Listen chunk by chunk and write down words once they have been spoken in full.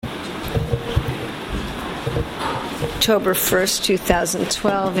October 1st,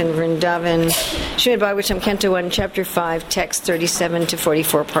 2012 in Vrindavan. Srimad Bhagavatam, Canto 1, Chapter 5, Text 37 to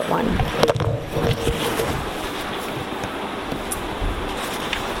 44, Part 1.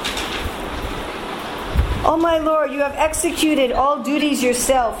 O my Lord, you have executed all duties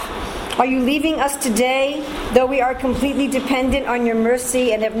yourself. Are you leaving us today, though we are completely dependent on your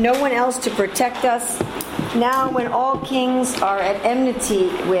mercy and have no one else to protect us, now when all kings are at enmity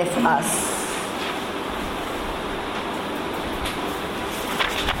with us?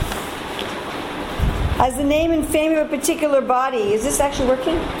 As the name and fame of a particular body, is this actually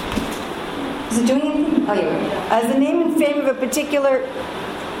working? Is it doing anything? Oh, yeah. As the name and fame of a particular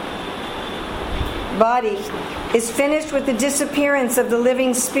body is finished with the disappearance of the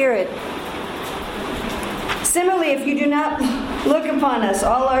living spirit. Similarly, if you do not look upon us,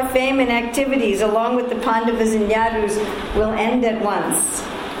 all our fame and activities, along with the Pandavas and Yadus, will end at once.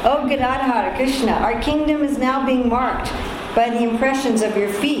 O Gadadhar Krishna, our kingdom is now being marked by the impressions of your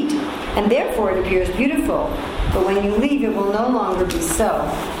feet, and therefore it appears beautiful. But when you leave, it will no longer be so.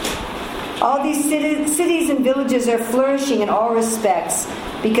 All these cities and villages are flourishing in all respects,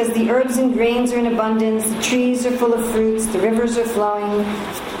 because the herbs and grains are in abundance, the trees are full of fruits, the rivers are flowing,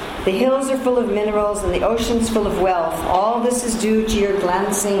 the hills are full of minerals, and the oceans full of wealth. All this is due to your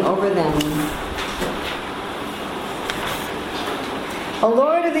glancing over them. O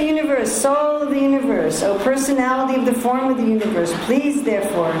Lord of the universe, soul of the universe, O personality of the form of the universe, please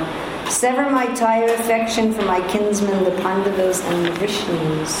therefore sever my tie of affection from my kinsmen, the Pandavas and the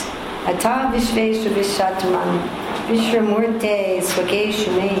Vishnus. Ata Vishvesha Vishatman Vishramurte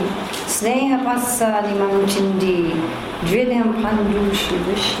Swakeshu me Sneha Passa Nimam Chindi Dridham Pandushu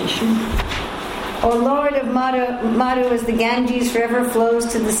Vishnishu. O Lord of Madhu, as the Ganges forever flows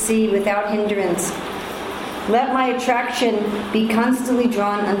to the sea without hindrance, let my attraction be constantly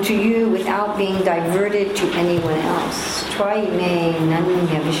drawn unto you without being diverted to anyone else. Tvaime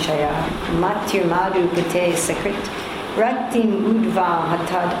nanya vishaya matir madhu pate sakrit ratim udva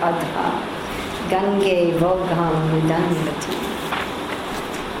hatad adha gange vogham udandati.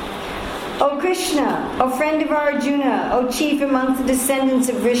 O Krishna, O friend of Arjuna, O chief amongst the descendants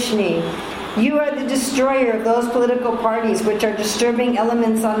of Vrishni, you are the destroyer of those political parties which are disturbing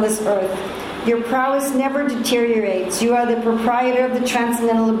elements on this earth. Your prowess never deteriorates. You are the proprietor of the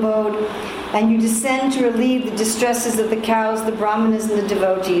transcendental abode, and you descend to relieve the distresses of the cows, the brahmanas, and the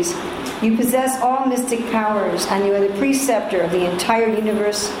devotees. You possess all mystic powers, and you are the preceptor of the entire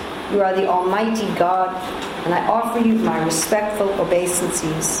universe. You are the Almighty God, and I offer you my respectful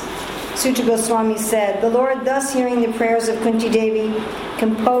obeisances. Suta Goswami said, the Lord, thus hearing the prayers of Kunti Devi,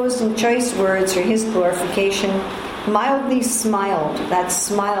 composed in choice words for his glorification, mildly smiled. That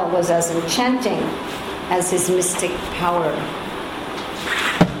smile was as enchanting as his mystic power.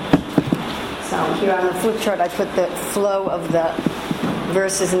 So here on the flip chart I put the flow of the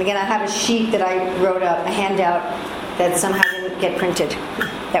verses, and again I have a sheet that I wrote up, a handout that somehow didn't get printed,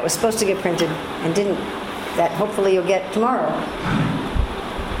 that was supposed to get printed and didn't, that hopefully you'll get tomorrow,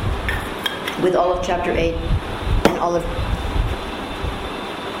 with all of chapter 8 and all of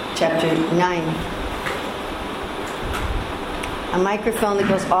chapter 9. A microphone that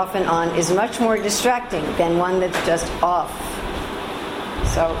goes off and on is much more distracting than one that's just off.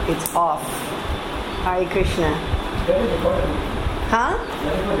 So it's off. Hare Krishna. Huh?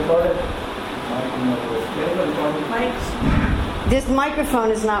 This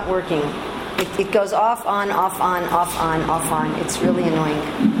microphone is not working. It goes off, on, off, on, off, on, off, on. It's really annoying.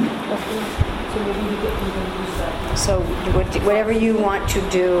 So whatever you want to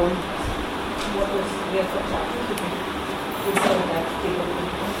do.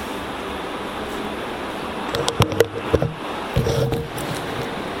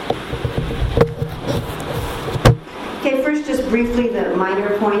 Okay, first just briefly the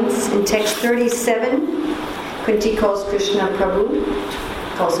minor points. In text 37, Kunti calls Krishna Prabhu,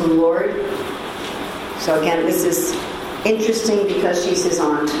 calls him Lord. So again, this is interesting because she's his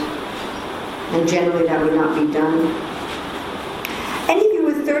aunt, and generally that would not be done. Any of you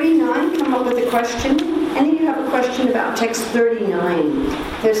with 39 come up with a question? Any of you have a question about text 39?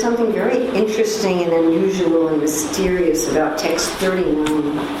 There's something very interesting and unusual and mysterious about text 39.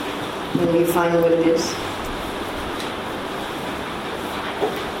 When you find what it is.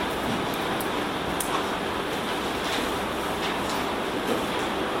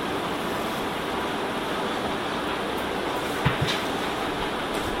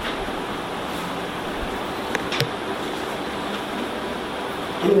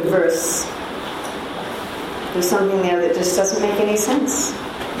 In the verse, there's something there that just doesn't make any sense.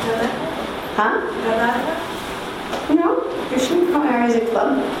 Huh? No, Krishna Kumar is a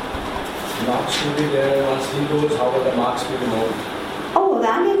club. marks will be there once he goes. How will the marks be removed? Oh, well,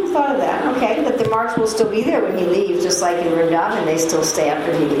 I hadn't thought of that. Okay, but the marks will still be there when he leaves, just like in Vrindavan, they still stay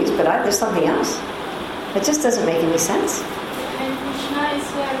after he leaves. But there's something else. It just doesn't make any sense. When Krishna is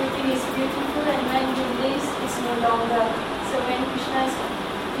here, everything is beautiful, and when he leaves, it's no longer. So when Krishna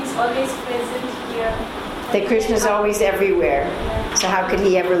is always present here. That Krishna is always everywhere. So how could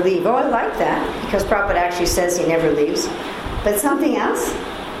he ever leave? Oh, I like that, because Prabhupada actually says he never leaves. But something else?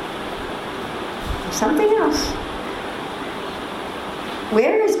 Something else.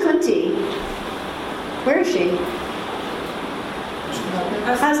 Where is Kunti? Where is she?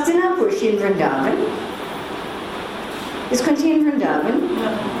 Hastinapur. Is she in Vrindavan? Is Kunti in Vrindavan?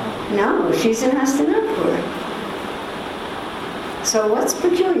 No, she's in Hastinapur. So what's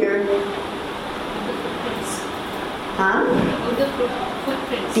peculiar? Huh? The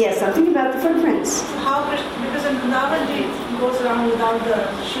footprints. Yeah, something about the footprints. How, because in Vrindavan he goes around without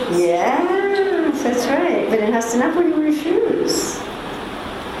the shoes. Yes, that's right. But in Hastinapur he wears shoes.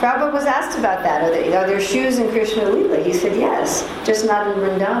 Prabhupada was asked about that. Are there shoes in Krishna Lila? He said yes, just not in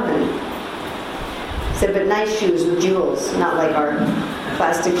Vrindavan. He said, but nice shoes with jewels, not like our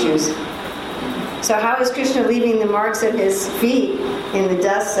plastic shoes. So how is Krishna leaving the marks of his feet in the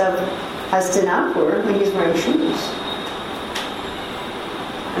dust of Hastinapur when he's wearing shoes?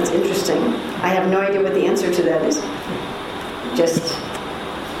 That's interesting. I have no idea what the answer to that is. Just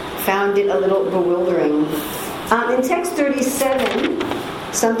found it a little bewildering. In text 37,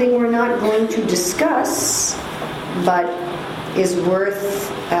 something we're not going to discuss, but is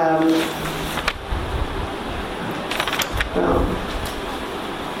worth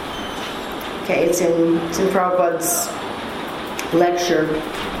it's in Prabhupada's lecture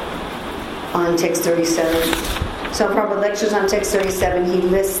on text 37. So Prabhupada lectures on text 37, he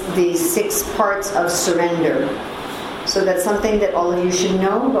lists the 6 parts of surrender. So that's something that all of you should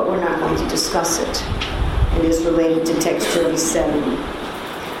know, but we're not going to discuss it. It is related to text 37.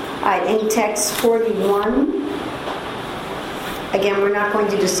 Alright, in text 41, again, we're not going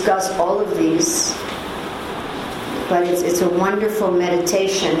to discuss all of these, but it's a wonderful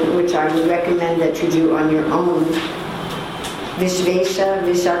meditation, which I would recommend that you do on your own. Vishvesha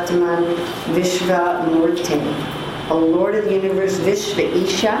Vishatman Vishva Murti, O Lord of the universe, Vishva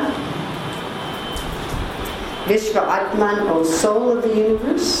Isha, Vishva Atman, O soul of the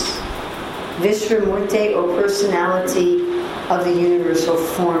universe, Vishva Murti, O personality of the universal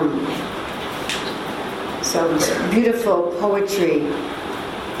form. So it's beautiful poetry,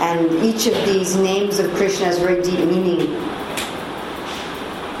 and each of these names of Krishna has very deep meaning.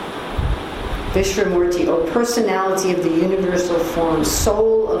 Vishwamurti, O personality of the universal form,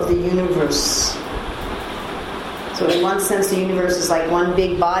 soul of the universe. So in one sense the universe is like one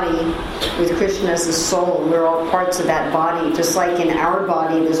big body with Krishna as the soul. We're all parts of that body. Just like in our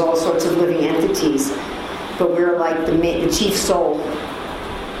body there's all sorts of living entities, but we're like the chief soul.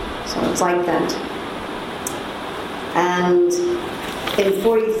 So it's like that. And in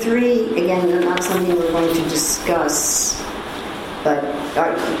 43, again, not something we're going to discuss, but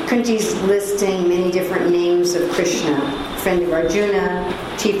Kunti's listing many different names of Krishna. Friend of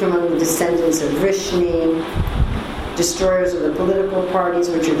Arjuna, chief among the descendants of Vrishni, destroyers of the political parties,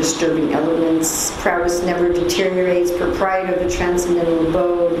 which are disturbing elements, prowess never deteriorates, proprietor of the transcendental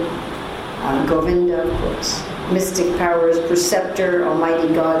abode, Govinda, of course, mystic powers, preceptor,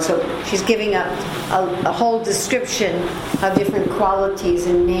 almighty God. So she's giving a whole description of different qualities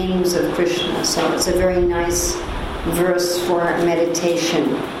and names of Krishna. So it's a very nice verse for meditation.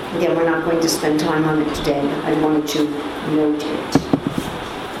 Again, we're not going to spend time on it today. I wanted to note it.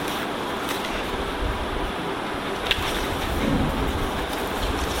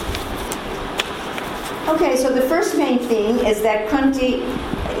 Okay, so the first main thing is that Kunti,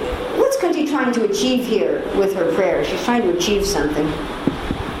 what's Kunti trying to achieve here with her prayer? She's trying to achieve something.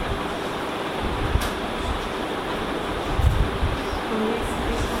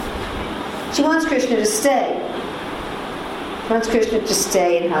 She wants Krishna to stay. She wants Krishna to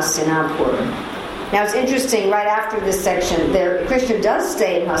stay in Hastinapur. Now it's interesting, right after this section, Krishna does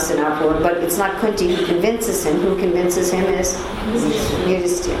stay in Hastinapur, but it's not Kunti who convinces him. Who convinces him is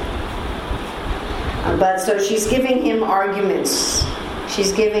Yudhishthira. But so she's giving him arguments.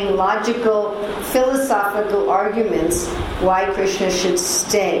 She's giving logical, philosophical arguments why Krishna should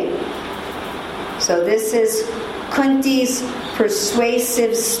stay. So this is Kunti's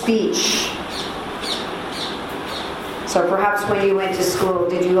persuasive speech. So perhaps when you went to school,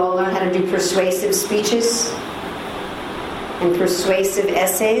 did you all learn how to do persuasive speeches? And persuasive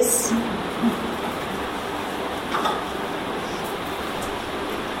essays?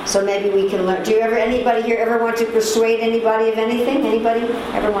 So maybe we can learn. Do you anybody here ever want to persuade anybody of anything? Anybody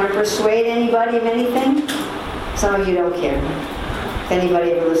ever want to persuade anybody of anything? Some of you don't care if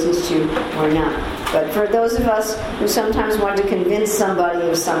anybody ever listens to you or not. But for those of us who sometimes want to convince somebody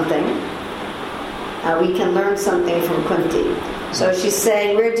of something, we can learn something from Kunti. So she's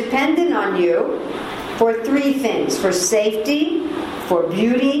saying, we're dependent on you for 3 things: for safety, for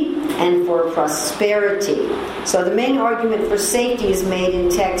beauty, and for prosperity. So the main argument for safety is made in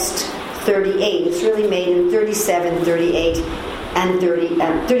text 38. It's really made in 37, 38, and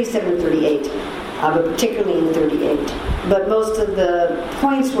 37, 38, but particularly in 38. But most of the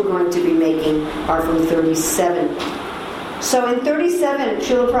points we're going to be making are from 37. So in 37,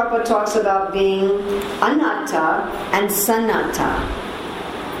 Srila Prabhupada talks about being anatta and sanatta.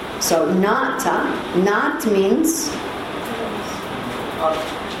 So nata, nat means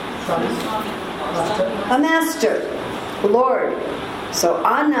a master, Lord. So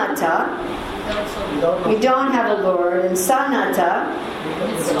anatta, you don't have a Lord, and sanatta,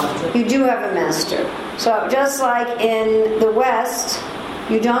 you do have a master. So just like in the West,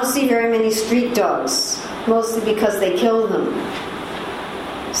 you don't see very many street dogs, mostly because they kill them.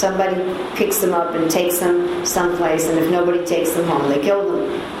 Somebody picks them up and takes them someplace, and if nobody takes them home, they kill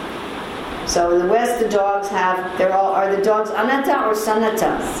them. So in the West, the dogs are the dogs anatta or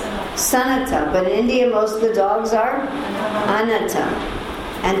sanatta? Sanatta. But in India, most of the dogs are anatta.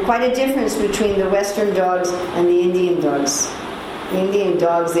 And quite a difference between the Western dogs and the Indian dogs. The Indian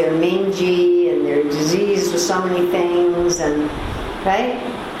dogs, they're mangy and they're diseased with so many things, and right?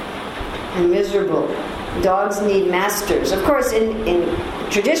 And miserable. Dogs need masters. Of course, in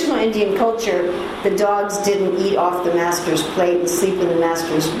traditional Indian culture, the dogs didn't eat off the master's plate and sleep in the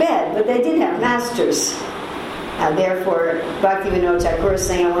master's bed, but they did have masters. Therefore, Bhaktivinoda Thakur is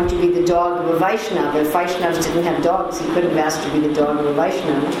saying, I want you to be the dog of a Vaishnava. If Vaishnavas didn't have dogs, he couldn't ask to be the dog of a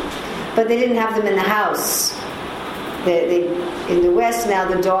Vaishnava. But they didn't have them in the house. In the West now,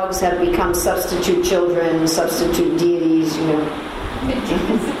 the dogs have become substitute children, substitute deities,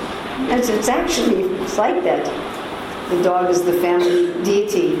 It's like that. The dog is the family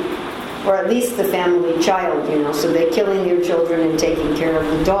deity, or at least the family child, so they're killing their children and taking care of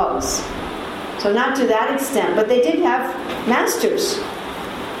the dogs. So not to that extent, but they did have masters.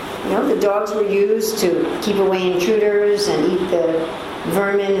 The dogs were used to keep away intruders and eat the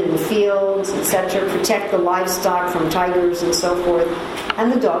vermin in the fields, etc., protect the livestock from tigers and so forth.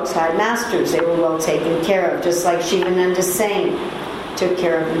 And the dogs had masters. They were well taken care of, just like Shivananda Sain took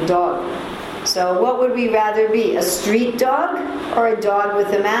care of the dog. So what would we rather be, a street dog or a dog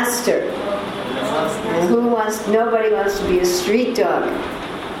with a master? And nobody wants to be a street dog.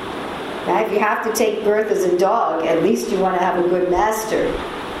 Now, if you have to take birth as a dog, at least you want to have a good master.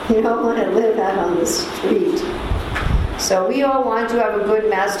 You don't want to live out on the street. So we all want to have a good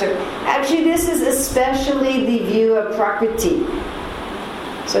master. Actually, this is especially the view of Prakriti.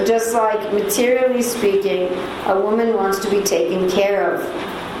 So just like materially speaking, a woman wants to be taken care of.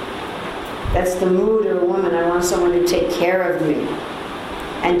 That's the mood of a woman. I want someone to take care of me.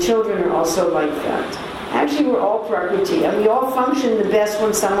 And children are also like that. Actually, we're all Prakriti. And we all function the best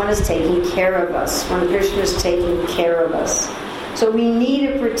when someone is taking care of us, when Krishna is taking care of us. So we need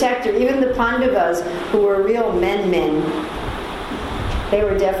a protector. Even the Pandavas, who were real men, they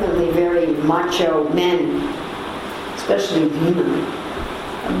were definitely very macho men, especially Bhima.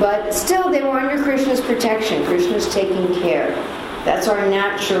 But still, they were under Krishna's protection. Krishna's taking care. That's our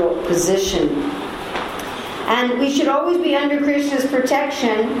natural position. And we should always be under Krishna's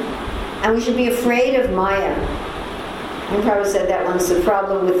protection, and we should be afraid of Maya. And Prabhupada said that once, the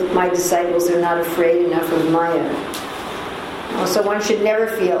problem with my disciples, they're not afraid enough of Maya. So one should never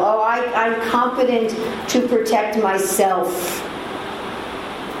feel, I'm competent to protect myself.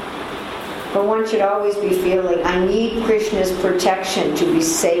 But one should always be feeling, I need Krishna's protection to be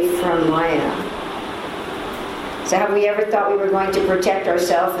safe from Maya. So have we ever thought we were going to protect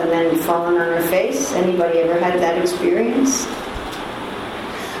ourselves and then fallen on our face? Anybody ever had that experience?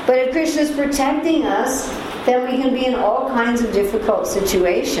 But if Krishna's protecting us, then we can be in all kinds of difficult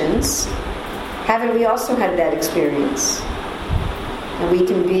situations. Haven't we also had that experience? And we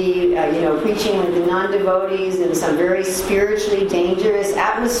can be, preaching with the non-devotees in some very spiritually dangerous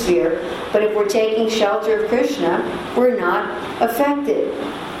atmosphere, but if we're taking shelter of Krishna, we're not affected.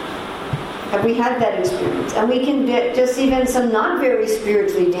 Have we had that experience? And we can get just even some not very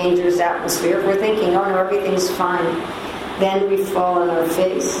spiritually dangerous atmosphere. If we're thinking, no, everything's fine, then we fall on our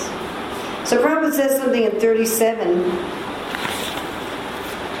face. So Prabhupada says something in 37.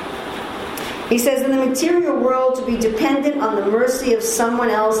 He says, in the material world, to be dependent on the mercy of someone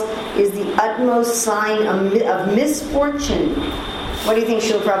else is the utmost sign of misfortune. What do you think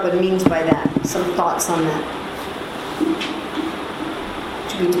Srila Prabhupada means by that? Some thoughts on that.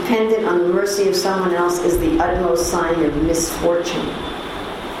 To be dependent on the mercy of someone else is the utmost sign of misfortune. We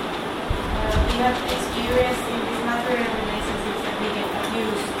have experienced in these material relationships that we get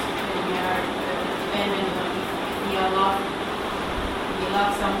abused when we are dependent on we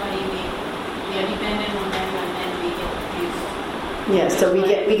love somebody, we are dependent on them, and then we get abused. Yes, so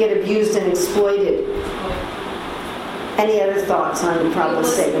we get abused and exploited. Any other thoughts on the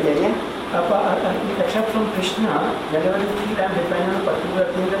Prabhupada's statement there, yeah? Except from Krishna, whenever you feel I am dependent on a particular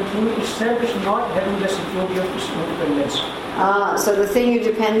thing, the thing itself is not having the security of its independence. So the thing you're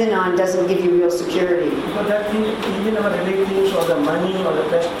dependent on doesn't give you real security. Because that thing, even our relatives or the money or the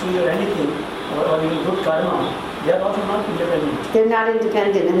prestige or anything, or even good karma, they are also not independent. They're not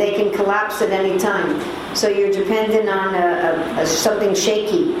independent, and they can collapse at any time. So you're dependent on something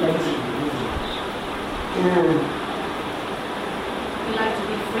shaky. We like to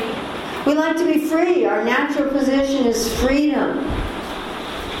be free. We like to be free. Our natural position is freedom.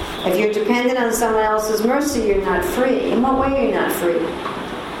 If you're dependent on someone else's mercy, you're not free. In what way are you not free?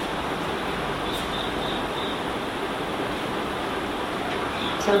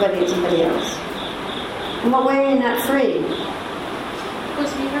 Somebody else. In what way are you not free?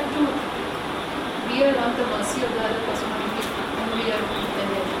 Because we have to bear on the mercy of the other person when we are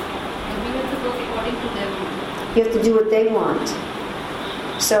dependent. And we have to work according to their will. You have to do what they want.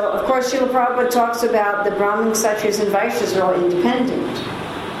 So, of course, Srila Prabhupada talks about the Brahmin, Kshatriyas, and Vaishyas are all independent.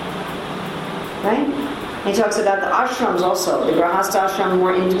 Right? And he talks about the ashrams also. The Grahastha ashram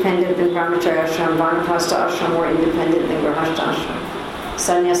more independent than Brahmacharya ashram. Vanaprastha ashram more independent than Grahastha ashram.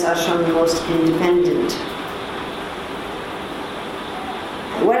 Sannyas ashram the most independent.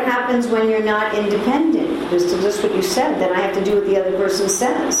 What happens when you're not independent? Just what you said. Then I have to do what the other person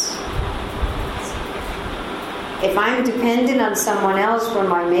says. If I'm dependent on someone else for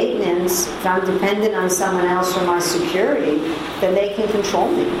my maintenance, if I'm dependent on someone else for my security, then they can control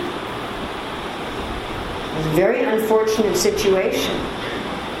me. It's a very unfortunate situation.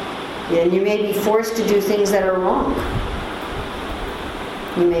 And you may be forced to do things that are wrong.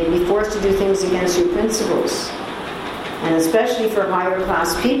 You may be forced to do things against your principles. And especially for higher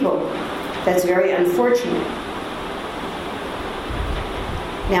class people, that's very unfortunate.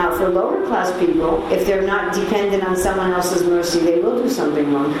 Now, for lower class people, if they're not dependent on someone else's mercy, they will do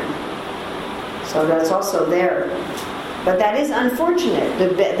something wrong. So that's also there. But that is unfortunate.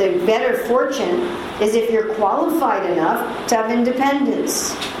 The better fortune is if you're qualified enough to have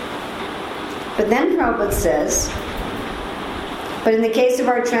independence. But then Prabhupada says, but in the case of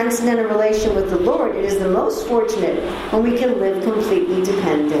our transcendental relation with the Lord, it is the most fortunate when we can live completely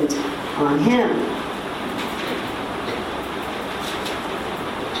dependent on Him.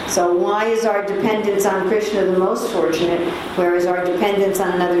 So why is our dependence on Krishna the most fortunate, whereas our dependence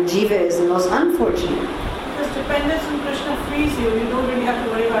on another jiva is the most unfortunate? Because dependence on Krishna frees you. You don't really have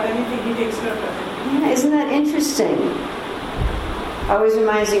to worry about anything. He takes care of everything. Yeah, isn't that interesting? Always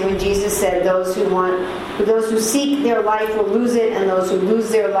reminds me when Jesus said, those who seek their life will lose it, and those who lose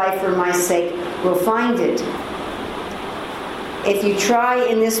their life for my sake will find it. If you try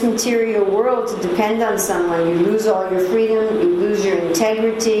in this material world to depend on someone, you lose all your freedom, you lose your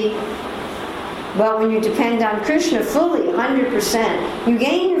integrity. But when you depend on Krishna fully, 100%, you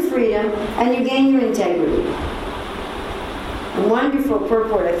gain your freedom and you gain your integrity. A wonderful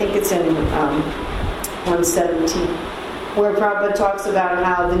purport, I think it's in 117, where Prabhupada talks about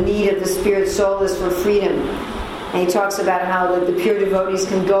how the need of the spirit soul is for freedom. And he talks about how the pure devotees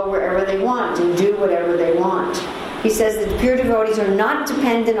can go wherever they want and do whatever they want. He says that the pure devotees are not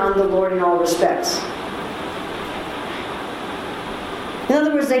dependent on the Lord in all respects. In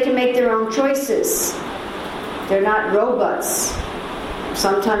other words, they can make their own choices. They're not robots.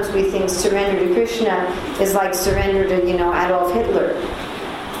 Sometimes we think surrender to Krishna is like surrender to, Adolf Hitler.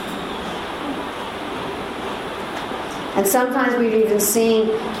 And sometimes we've even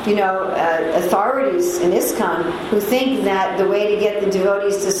seen, authorities in ISKCON who think that the way to get the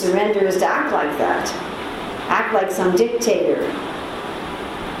devotees to surrender is to act like that. Act like some dictator.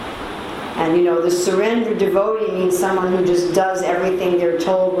 And the surrender devotee means someone who just does everything they're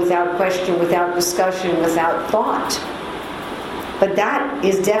told without question, without discussion, without thought. But that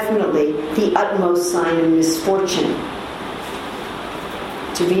is definitely the utmost sign of misfortune,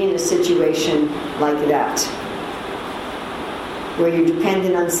 to be in a situation like that, where you're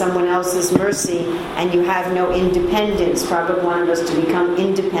dependent on someone else's mercy and you have no independence. Prabhupada wanted us to become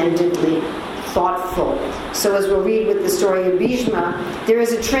independently thoughtful. So as we'll read with the story of Bhishma, there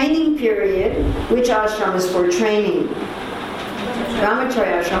is a training period. Which ashram is for training?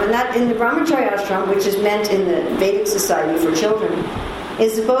 Brahmacharya ashram. And that in the Brahmacharya ashram, which is meant in the Vedic society for children,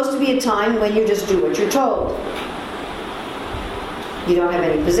 is supposed to be a time when you just do what you're told. You don't have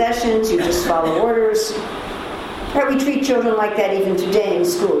any possessions, you just follow orders. Right, we treat children like that even today in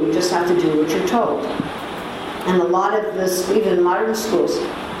school. You just have to do what you're told. And a lot of this, even in modern schools,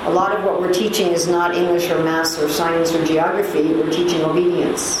 a lot of what we're teaching is not English or maths or science or geography. We're teaching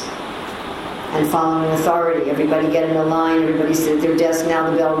obedience and following authority. Everybody get in a line, everybody sit at their desk, now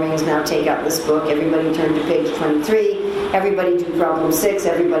the bell rings, now take out this book, everybody turn to page 23, everybody do problem 6,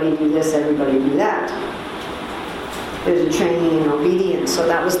 everybody do this, everybody do that. There's a training in obedience. So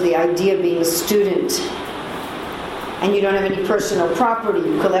that was the idea of being a student. And you don't have any personal property,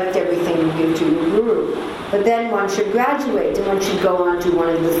 you collect everything you give to your guru. But then one should graduate and one should go on to one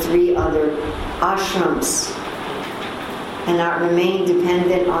of the 3 other ashrams and not remain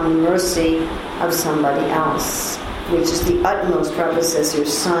dependent on the mercy of somebody else, which is the utmost, Prabhupada says here,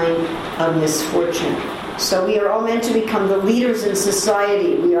 sign of misfortune. So we are all meant to become the leaders in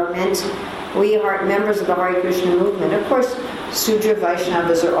society. We are members of the Hare Krishna movement. Of course, Sudra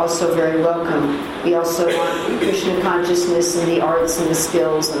Vaishnavas are also very welcome. We also want Krishna consciousness in the arts and the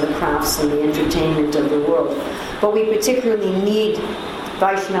skills and the crafts and the entertainment of the world. But we particularly need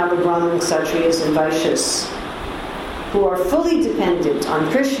Vaishnava, Brahmin, Kshatriyas, and Vaishyas, who are fully dependent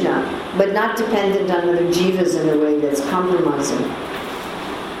on Krishna, but not dependent on other jivas in a way that's compromising.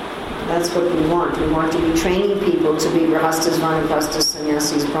 That's what we want. We want to be training people to be Grahastas, Vanaprasthas,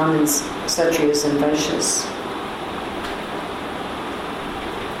 Sannyasis, Brahmins, Kshatriyas, and Vaishyas.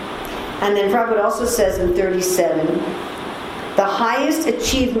 And then Prabhupada also says in 37, the highest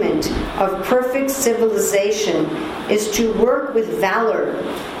achievement of perfect civilization is to work with valor.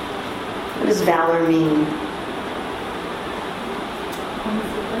 What does valor mean?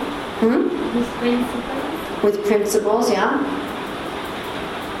 With principles, yeah.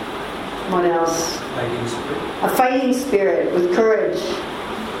 What else? Fighting spirit. A fighting spirit, with courage.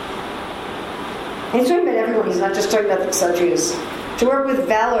 And he's talking about everyone, he's not just talking about the Kshatriyas. To work with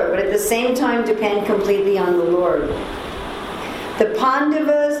valor, but at the same time depend completely on the Lord. The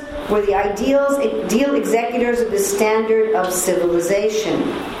Pandavas were the ideal executors of the standard of civilization.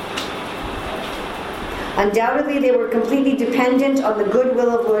 Undoubtedly, they were completely dependent on the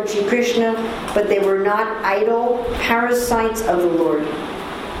goodwill of Lord Shri Krishna, but they were not idle parasites of the Lord.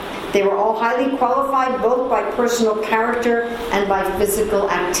 They were all highly qualified both by personal character and by physical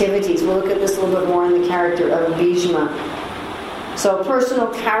activities. We'll look at this a little bit more in the character of Bhishma. So personal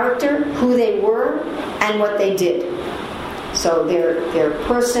character, who they were, and what they did. So their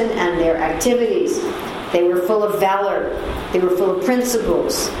person and their activities. They were full of valor. They were full of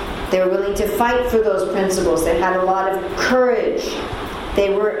principles. They were willing to fight for those principles. They had a lot of courage.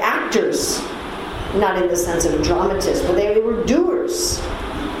 They were actors, not in the sense of a dramatist, but they were doers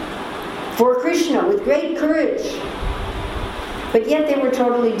for Krishna with great courage. But yet they were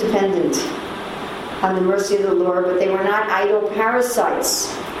totally dependent on the mercy of the Lord, but they were not idle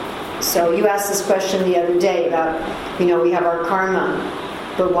parasites. So you asked this question the other day about, we have our karma,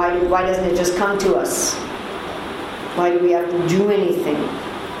 but why doesn't it just come to us? Why do we have to do anything?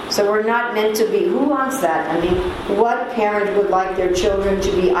 So we're not meant to be, who wants that? I mean, what parent would like their children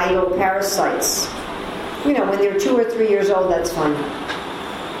to be idle parasites? When they're 2 or 3 years old, that's fine.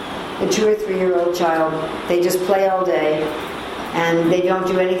 A 2 or 3 year old child, they just play all day, and they don't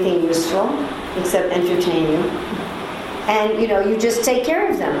do anything useful except entertain you. And, you just take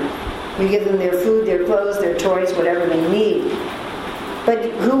care of them. You give them their food, their clothes, their toys, whatever they need. But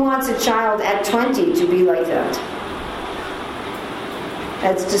who wants a child at 20 to be like that?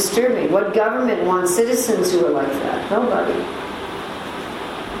 That's disturbing. What government wants citizens who are like that? Nobody.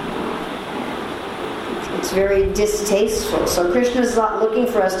 It's very distasteful. So Krishna's not looking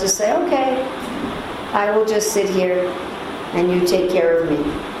for us to say, okay, I will just sit here and you take care of me.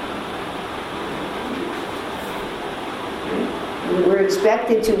 We're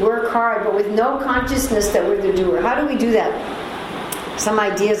expected to work hard, but with no consciousness that we're the doer. How do we do that? Some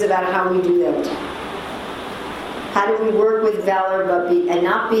ideas about how we do that. How do we work with valor and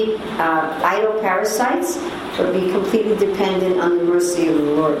not be idle parasites, but be completely dependent on the mercy of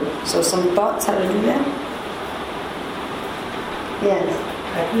the Lord? So some thoughts how to do that? Yes.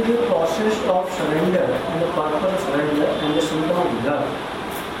 Actually, the process of surrender and the purpose of surrender and the symptom of love,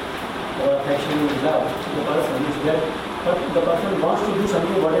 or affection is love, the person is love. But the person wants to do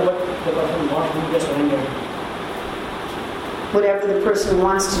something, whatever the person wants to do, just surrender. whatever the person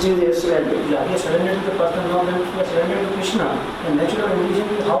wants to do, they're surrendered. Yeah, he has surrendered to the person, now then he has surrendered to Krishna. And natural condition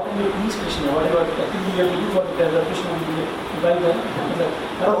is how can you please Krishna? Whatever activity you have to do for the Krishna will be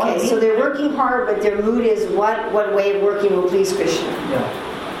Okay, so they're working hard, but their mood is what way of working will please Krishna.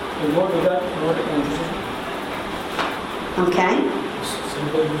 Yeah. In what regard, what Okay?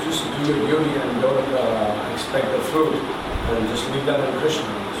 Simple, you just do your duty and don't expect the fruit. And just leave that in Krishna.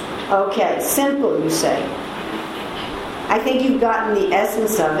 Okay, simple, you say. I think you've gotten the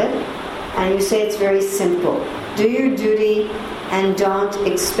essence of it, and you say it's very simple. Do your duty and don't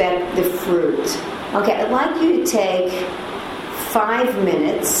expect the fruit. Okay, I'd like you to take 5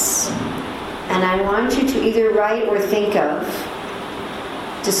 minutes, and I want you to either write or think of,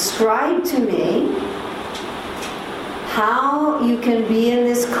 describe to me how you can be in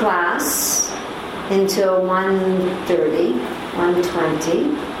this class until 1:30,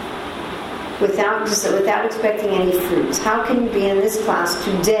 1:20, without expecting any fruits. How can you be in this class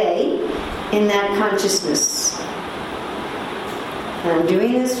today in that consciousness? And I'm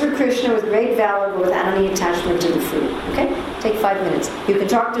doing this for Krishna with great valor, but without any attachment to the fruit. Okay? Take 5 minutes. You can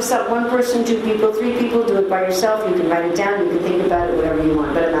talk to one person, 2 people, 3 people. Do it by yourself. You can write it down. You can think about it, whatever you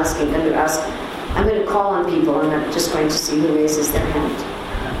want. But I'm going to call on people. I'm not just going to see who raises their hand.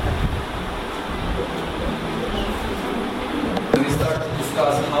 We start to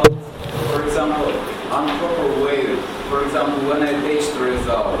discuss how, for example, improper way. For example, when I teach the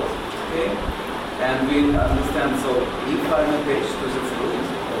result, okay, and we understand. So if I'm attached to the fruit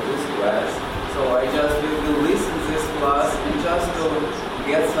of this class, so I just will listen to this class and just to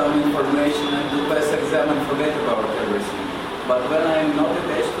get some information and do pass exam and forget about everything. But when I'm not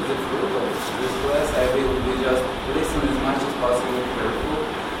attached to the fruit of this class, I will be just listen as much as possible, careful.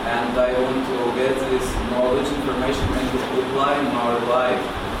 And I want to get this knowledge, information, and apply in our life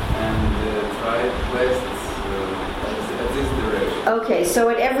and try quests at this direction. Okay, so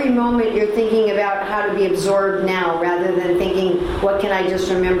at every moment you're thinking about how to be absorbed now, rather than thinking, what can I just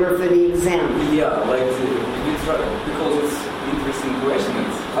remember for the exam? Yeah, like we try, because it's interesting question.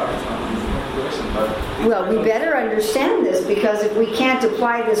 It's hard to understand question, but well, we better understand this, because if we can't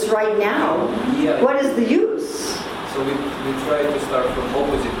apply this right now, what is the use? So we try to start from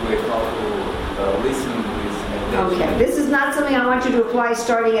opposite way, how to listen with meditation. Okay, this is not something I want you to apply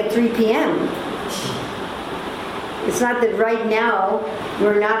starting at 3 p.m. It's not that right now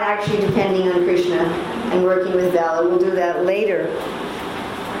we're not actually depending on Krishna and working with Valor. We'll do that later.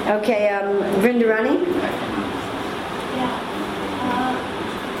 Okay, Vrindarani?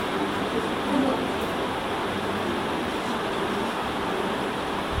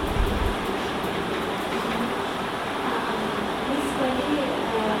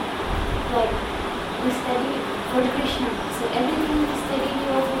 We study for Krishna, so everything we study we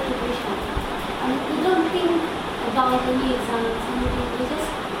offer to Krishna. And we don't think about any exams, anything. We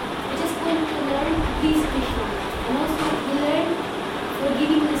just want to learn to please Krishna, and also we learn for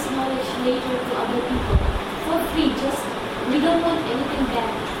giving this knowledge later to other people for free. Just we don't want anything back.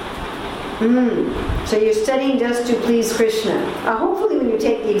 So you're studying just to please Krishna. Hopefully, when you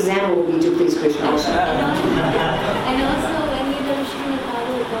take the exam, it will be to please Krishna also. And also when we learn Srimad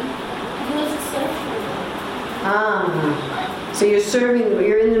Bhagavatam, we also serve Krishna. So you're serving,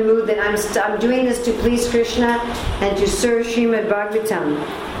 you're in the mood that I'm doing this to please Krishna and to serve Srimad Bhagavatam.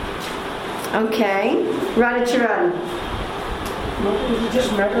 Okay. Radhacharan. It's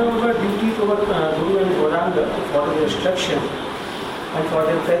just matter of our duty to our Guru and Gauranga for their instruction and for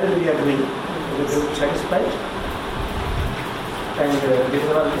their feather we are doing. We are satisfied. And this is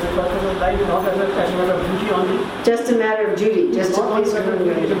our purpose of life, not as a matter of duty only. Just a matter of duty, just to please Guru.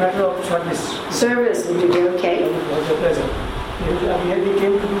 It's a matter of service. Service and duty, okay. It's a pleasure. We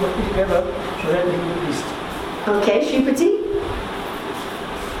came to do bhakti together so that we will be pleased. Okay, Shripati?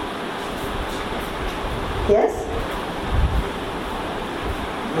 Yes?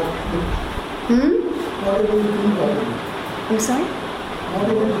 Not able to think about it. I'm sorry? Not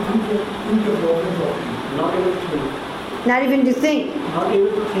able to think about it. Not able to think. Not even to think. Not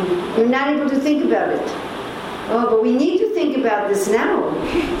able to think. You're not able to think about it. Oh, but we need to think about this now.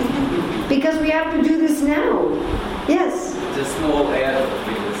 Because we have to do this now. Yes? Just small add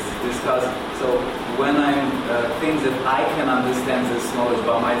we discuss. So when I'm things that I can understand this knowledge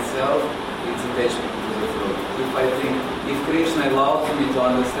by myself, it's attachment to the fruit. If I think, if Krishna allows me to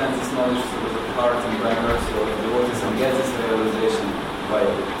understand this knowledge through the heart and by mercy of the devotees and get this realization by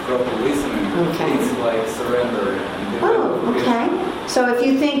proper listening, it's like surrender. Oh, okay. So if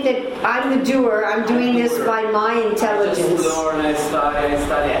you think that I'm the doer, I'm doing this by my intelligence. I just learn, I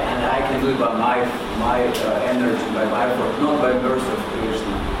study, and I can do it by my energy, by my effort, not by mercy of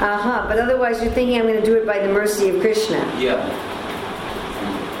Krishna. but otherwise you're thinking I'm going to do it by the mercy of Krishna. Yeah.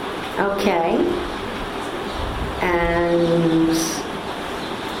 Okay. And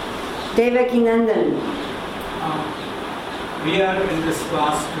Devaki Nandan. We are in this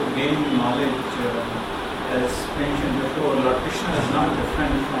class to gain knowledge. As mentioned before, Lord Krishna is not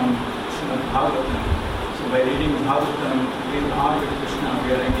different from Srimad Bhagavatam. So by reading Bhagavatam, we are with Krishna,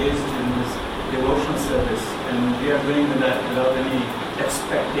 we are engaged in this devotional service, and we are doing that without any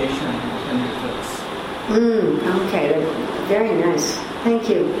expectation of any results. Okay, very nice. Thank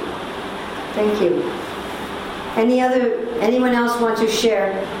you. Thank you. Anyone else want to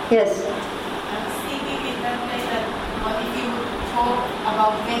share? Yes. I was thinking in that way that what if you talk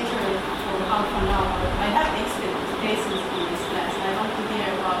about nature for half an hour? I have expectations in this class. I want to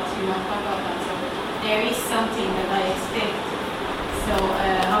hear about Srimad Bhagavatam. So there is something that I expect. So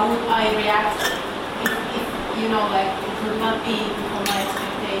how would I react if like it would not be for my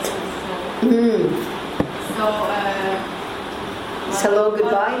expectations? Hello,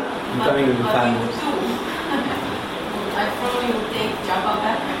 goodbye. What I would do? I probably would take Java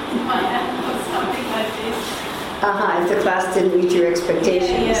back in my hand or something like this. If the class didn't meet your expectations.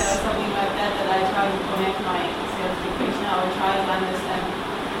 Yeah, something like that I try to connect myself to Krishna or try to understand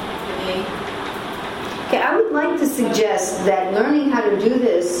the day. Okay, I would like to suggest that learning how to do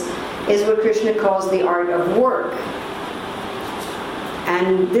this is what Krishna calls the art of work.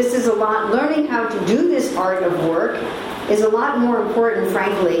 And this is learning how to do this art of work is a lot more important,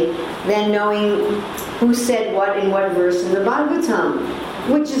 frankly, than knowing who said what in what verse in the Bhagavatam,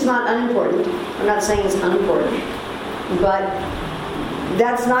 which is not unimportant. I'm not saying it's unimportant, but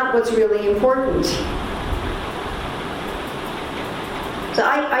that's not what's really important. So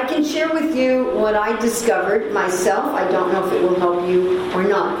I can share with you what I discovered myself. I don't know if it will help you or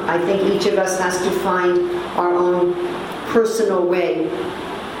not. I think each of us has to find our own personal way.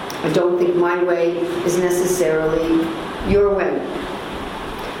 I don't think my way is necessarily your way.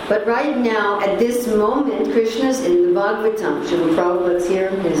 But right now, at this moment, Krishna's in the Bhagavatam. Srila Prabhupada's here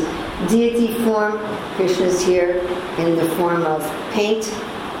in his deity form. Krishna's here in the form of paint.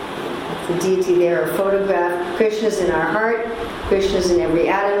 The deity there, a photograph. Krishna's in our heart. Krishna's in every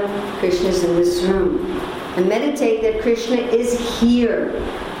atom. Krishna's in this room. And meditate that Krishna is here.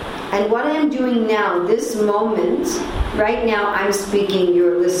 And what I'm doing now, this moment, right now I'm speaking,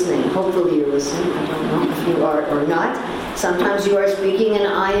 you're listening. Hopefully you're listening. I don't know if you are or not. Sometimes you are speaking and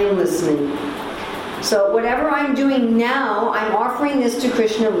I am listening. So whatever I'm doing now, I'm offering this to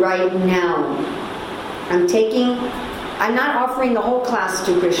Krishna right now. I'm not offering the whole class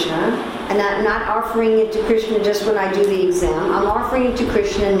to Krishna, and I'm not offering it to Krishna just when I do the exam. I'm offering it to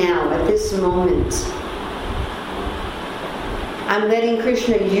Krishna now, at this moment. I'm letting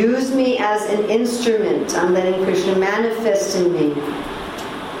Krishna use me as an instrument. I'm letting Krishna manifest in me.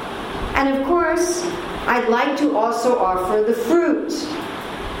 And of course, I'd like to also offer the fruit.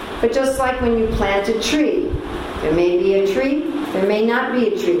 But just like when you plant a tree, there may be a tree, there may not be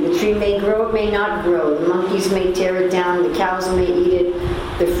a tree. The tree may grow, it may not grow. The monkeys may tear it down, the cows may eat it,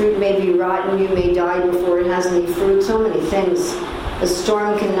 the fruit may be rotten, you may die before it has any fruit, so many things. A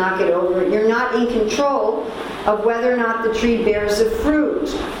storm can knock it over. You're not in control of whether or not the tree bears a fruit.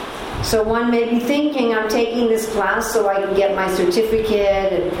 So one may be thinking, I'm taking this class so I can get my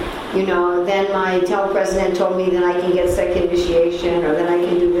certificate, and then my president told me then I can get second initiation, or then I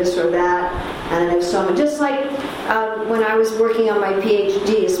can do this or that, and then so on. Just like when I was working on my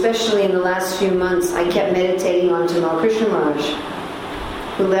PhD, especially in the last few months, I kept meditating on Tamal Krishna Maharaj,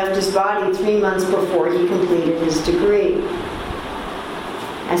 who left his body 3 months before he completed his degree.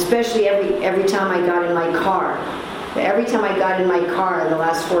 Especially every time I got in my car. Every time I got in my car in the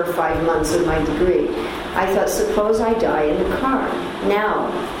last 4 or 5 months of my degree, I thought, suppose I die in the car. Now,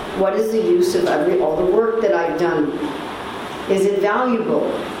 what is the use of all the work that I've done? Is it valuable?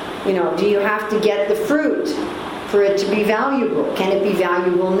 Do you have to get the fruit for it to be valuable? Can it be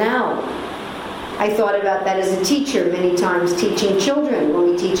valuable now? I thought about that as a teacher many times, teaching children. When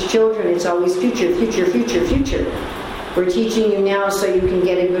we teach children, it's always future, future, future, future. We're teaching you now so you can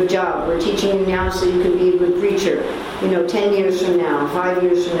get a good job. We're teaching you now so you can be a good preacher. 10 years from now, 5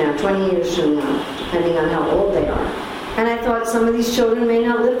 years from now, 20 years from now, depending on how old they are. And I thought some of these children may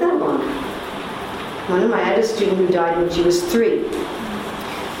not live that long. I had a student who died when she was 3.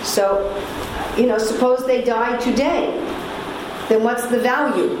 So, suppose they die today. Then what's the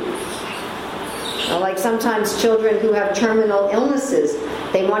value? Like sometimes children who have terminal illnesses,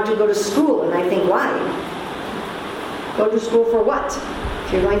 they want to go to school. And I think, why? Go to school for what?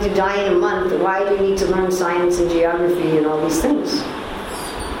 If you're going to die in a month, why do you need to learn science and geography and all these things?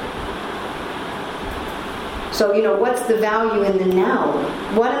 So, what's the value in the now?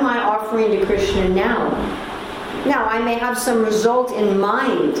 What am I offering to Krishna now? Now, I may have some result in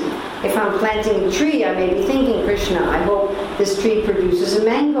mind. If I'm planting a tree, I may be thinking, Krishna, I hope this tree produces a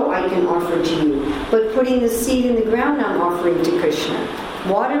mango I can offer to you. But putting the seed in the ground, I'm offering to Krishna.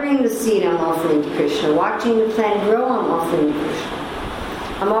 Watering the seed, I'm offering to Krishna. Watching the plant grow, I'm offering to Krishna.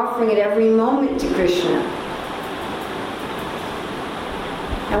 I'm offering it every moment to Krishna.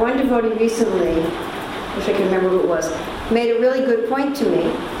 Now, one devotee recently, I wish I could remember who it was, made a really good point to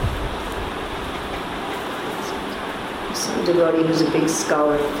me. Some devotee who's a big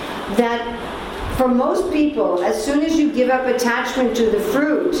scholar, that for most people, as soon as you give up attachment to the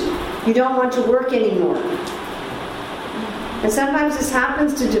fruit, you don't want to work anymore. And sometimes this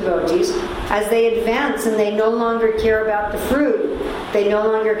happens to devotees as they advance and they no longer care about the fruit, they no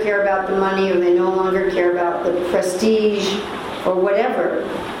longer care about the money, or they no longer care about the prestige or whatever,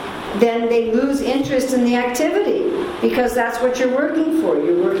 then they lose interest in the activity because that's what you're working for.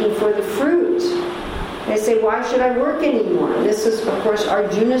 You're working for the fruit. They say, why should I work anymore? This is, of course,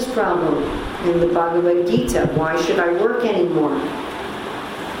 Arjuna's problem in the Bhagavad Gita. Why should I work anymore?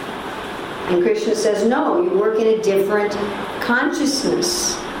 And Krishna says, no, you work in a different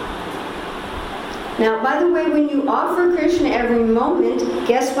consciousness. Now, by the way, when you offer Krishna every moment,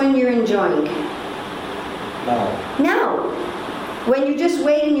 guess when you're enjoying? Now. When you just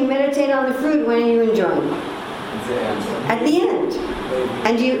wait and you meditate on the fruit, when are you enjoying? At the end.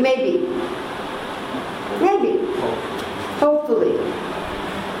 And you, maybe. Hopefully.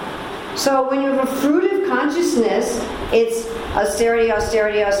 So when you have a fruit of consciousness, it's austerity,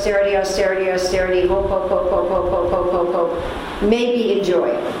 austerity, austerity, austerity, austerity, hope, hope, hope, hope, hope, hope, hope, hope, hope. Maybe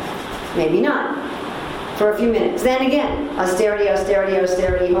enjoy. Maybe not. For a few minutes. Then again, austerity, austerity,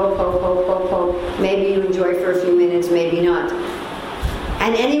 austerity, hope, hope, hope, hope, hope. Maybe you enjoy for a few minutes, maybe not.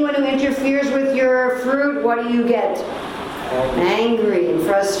 And anyone who interferes with your fruit, what do you get? Angry and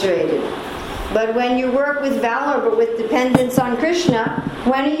frustrated. But when you work with valor, but with dependence on Krishna,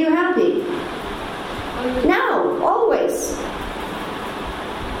 when are you happy? Now, always.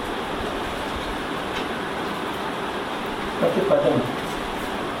 Pratipadam.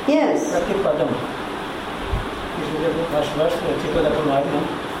 Yes. Pratipadam. This is the first verse, Pratipadam.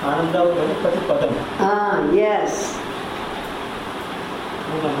 Ananda Pratipadam. Ah, yes.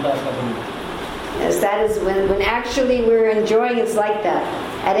 Yes, that is when actually we're enjoying, it's like that.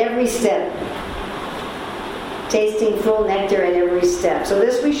 At every step. Tasting full nectar at every step. So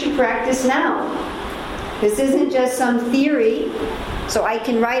this we should practice now. This isn't just some theory, so I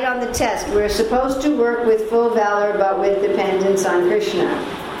can write on the test. We're supposed to work with full valor, but with dependence on Krishna.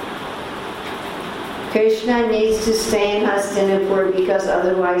 Krishna needs to stay in Hastinapur because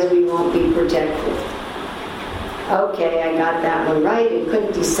otherwise we won't be protected. Okay, I got that one right. And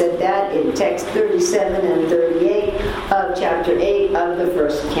Kunti said that in text 37 and 38 of chapter 8 of the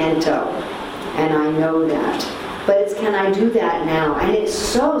first canto. And I know that. But it's, can I do that now? And it's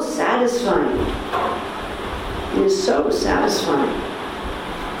so satisfying. It is so satisfying.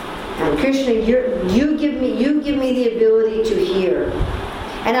 And Krishna, you give me the ability to hear.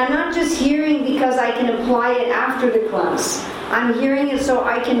 And I'm not just hearing because I can apply it after the class. I'm hearing it so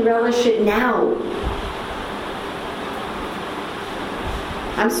I can relish it now.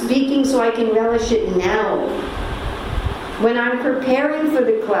 I'm speaking so I can relish it now. When I'm preparing for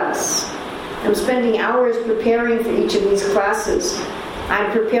the class, I'm spending hours preparing for each of these classes.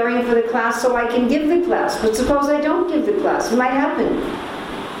 I'm preparing for the class so I can give the class. But suppose I don't give the class. What might happen?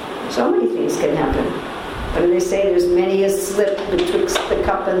 So many things can happen. What do they say? There's many a slip betwixt the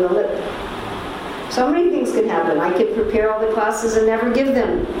cup and the lip. So many things can happen. I could prepare all the classes and never give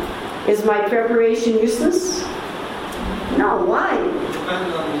them. Is my preparation useless? No, why?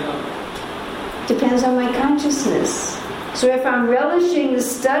 Depends on my consciousness. So if I'm relishing the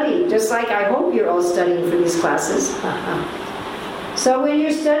study, just like I hope you're all studying for these classes. So when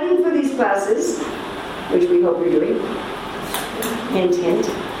you're studying for these classes, which we hope you're doing, hint, hint.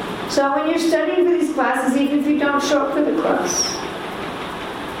 So when you're studying for these classes, even if you don't show up for the class,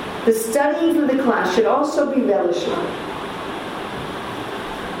 the studying for the class should also be relishing.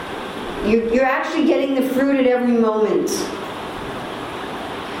 You're actually getting the fruit at every moment.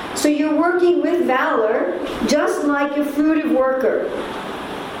 So you're working with valor, just like a fruitive worker.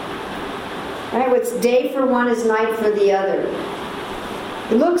 Right? What's day for one is night for the other.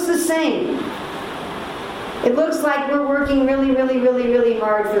 It looks the same. It looks like we're working really, really, really, really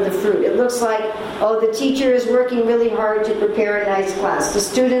hard for the fruit. It looks like, oh, the teacher is working really hard to prepare a nice class. The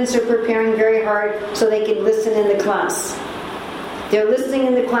students are preparing very hard so they can listen in the class. They're listening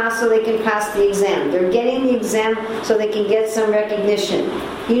in the class so they can pass the exam. They're getting the exam so they can get some recognition.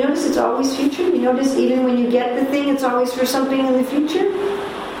 You notice it's always future? You notice even when you get the thing, it's always for something in the future?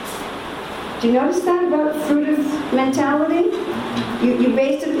 Do you notice that about fruitive mentality? You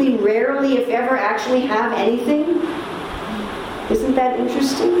basically rarely, if ever, actually have anything. Isn't that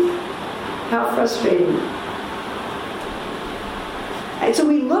interesting? How frustrating. And so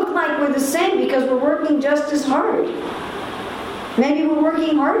we look like we're the same because we're working just as hard. Maybe we're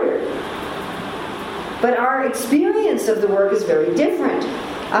working harder. But our experience of the work is very different.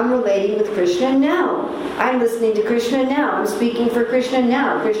 I'm relating with Krishna now. I'm listening to Krishna now. I'm speaking for Krishna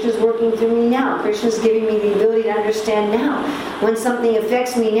now. Krishna's working through me now. Krishna's giving me the ability to understand now. When something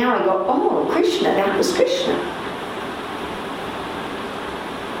affects me now, I go, oh, Krishna, that was Krishna.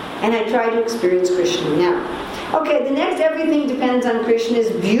 And I try to experience Krishna now. Okay, the next everything depends on Krishna's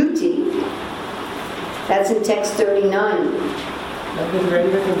beauty. That's in text 39. That is very,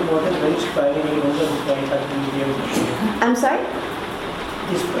 very important, very inspiring. I'm sorry?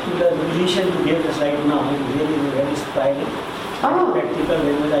 This particular musician you gave us right now is really very inspiring. Oh. Practical,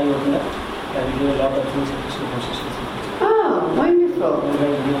 whenever I open up, I will do a lot of things in Krishna consciousness. Oh, wonderful.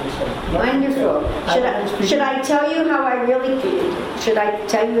 Wonderful. Should I tell you how I really... Should I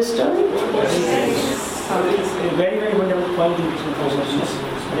tell you the story? Yes. It's a very, very wonderful point in Krishna consciousness.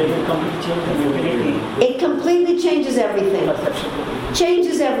 It will completely change the mobility. It completely changes everything.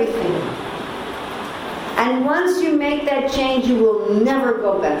 Changes everything. And once you make that change, you will never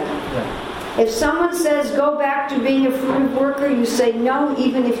go back. Right. If someone says, go back to being a fruit worker, you say, no,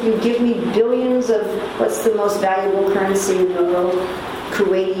 even if you give me billions of, what's the most valuable currency in the world?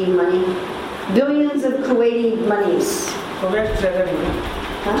 Kuwaiti money. Billions of Kuwaiti monies. Treasure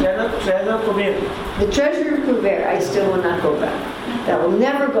of Kuber. The treasure of Kuber, I still will not go back. That will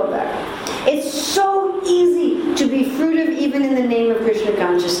never go back. It's so easy to be fruitive even in the name of Krishna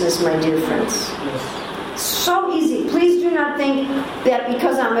consciousness, my dear friends. Yes. So easy. Please do not think that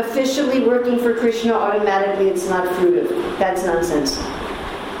because I'm officially working for Krishna, automatically it's not fruitive. That's nonsense.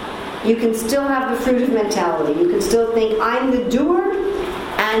 You can still have the fruitive mentality. You can still think, I'm the doer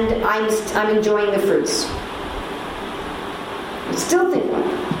and I'm enjoying the fruits. You still think one.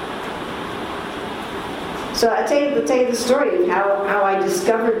 So I'll tell you the story of how I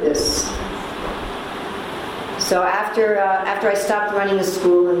discovered this. So after I stopped running a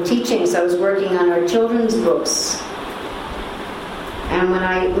school and teaching, so I was working on our children's books. And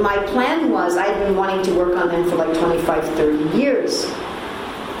my plan was, I'd been wanting to work on them for like 25, 30 years.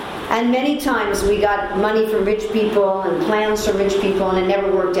 And many times we got money from rich people and plans from rich people, and it never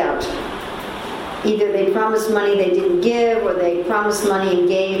worked out. Either they promised money they didn't give, or they promised money and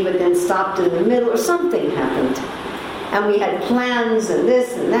gave but then stopped in the middle, or something happened. And we had plans and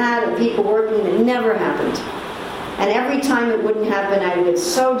this and that, and people working, and it never happened. And every time it wouldn't happen, I would get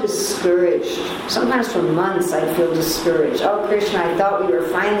so discouraged. Sometimes for months I'd feel discouraged. Oh, Krishna, I thought we were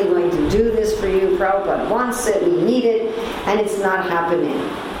finally going to do this for you. Prabhupada wants it, we need it, and it's not happening.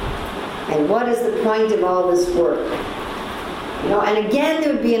 And what is the point of all this work? You know, and again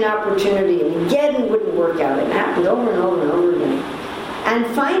there would be an opportunity, and again it wouldn't work out. It happened over and over and over again. And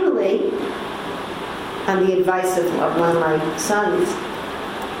finally, on the advice of one of my sons,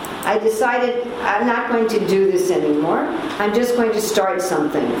 I decided I'm not going to do this anymore. I'm just going to start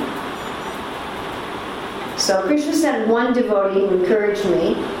something. So Krishna sent one devotee who encouraged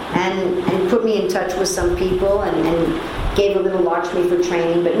me and put me in touch with some people and gave a little Lakshmi for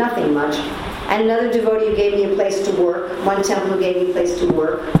training, but nothing much. And another devotee who gave me a place to work. One temple gave me a place to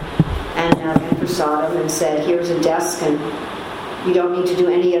work and prasadam and said, here's a desk and you don't need to do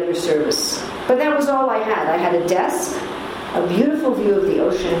any other service. But that was all I had. I had a desk, a beautiful view of the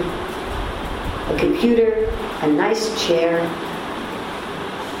ocean, a computer, a nice chair.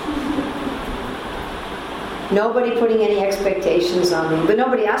 Nobody putting any expectations on me, but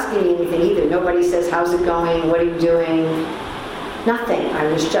nobody asking me anything either. Nobody says, how's it going? What are you doing? Nothing. I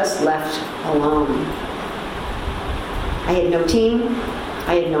was just left alone. I had no team.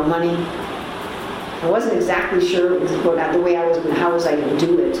 I had no money. I wasn't exactly sure the way I was, how was I going to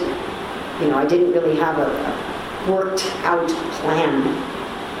do it. You know, I didn't really have a worked out plan.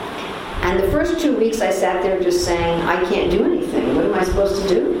 And the first 2 weeks I sat there just saying, I can't do anything. What am I supposed to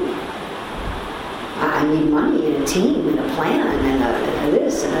do? I need money and a team and a plan and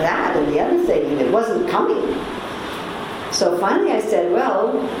this and that and the other thing, and it wasn't coming. So finally I said,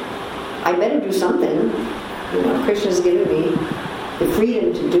 well, I better do something. You know, Krishna's given me the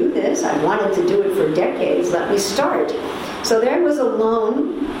freedom to do this. I wanted to do it for decades. Let me start. So there I was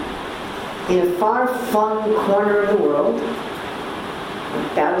alone in a far-flung corner of the world.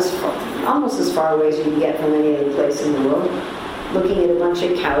 That was almost as far away as you can get from any other place in the world. looking at a bunch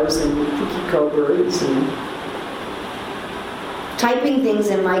of cows and kiko birds and typing things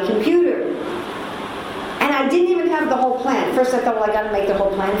in my computer. And I didn't even have the whole plan. First I thought, well, I got to make the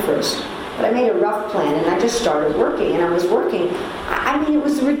whole plan first. But I made a rough plan, and I just started working, and I was working. I mean, it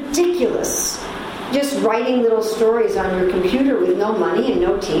was ridiculous. Just writing little stories on your computer with no money and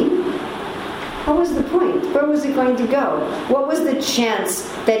no team. What was the point? Where was it going to go? What was the chance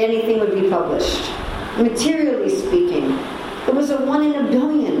that anything would be published? Materially speaking, it was a 1 in a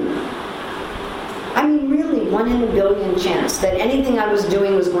billion. I mean, really, 1 in a billion chance that anything I was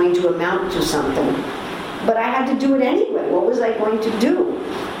doing was going to amount to something. But I had to do it anyway. What was I going to do?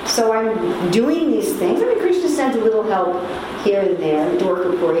 So I'm doing these things. I mean, Krishna sent a little help here and there.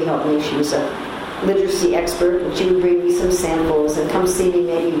 Dwarka Puri helped me. She was a literacy expert, and she would bring me some samples and come see me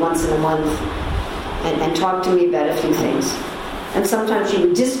maybe once in a month and talk to me about a few things. And sometimes she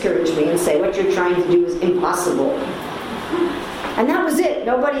would discourage me and say, what you're trying to do is impossible. And that was it.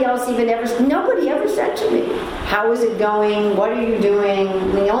 Nobody ever said to me, how is it going? What are you doing? I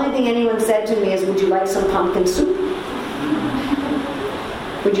mean, the only thing anyone said to me is, would you like some pumpkin soup?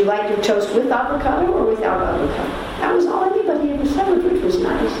 Would you like your toast with avocado or without avocado? That was all anybody ever said, which was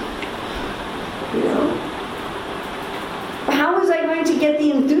nice. You know? But how was I going to get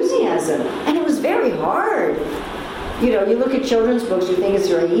the enthusiasm? And it was very hard. You know, you look at children's books, you think it's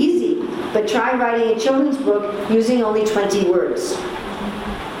very easy. But try writing a children's book using only 20 words.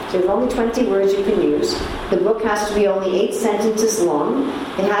 So you have only 20 words you can use. The book has to be only 8 sentences long.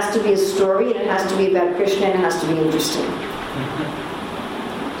 It has to be a story, and it has to be about Krishna, and it has to be interesting.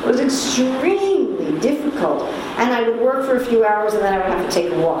 It was extremely difficult. And I would work for a few hours, and then I would have to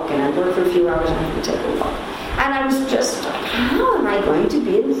take a walk. And I'd work for a few hours, and I would take a walk. And I was just like, how am I going to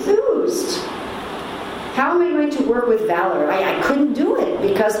be enthused? How am I going to work with valor? I couldn't do it,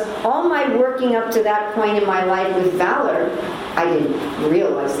 because all my working up to that point in my life with valor, I didn't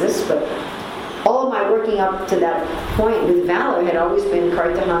realize this, but all of my working up to that point with valor had always been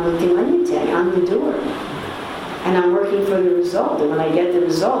kartahamiti manyate, I'm the doer. And I'm working for the result. And when I get the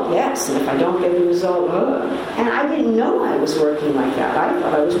result, yes. And if I don't get the result, And I didn't know I was working like that. I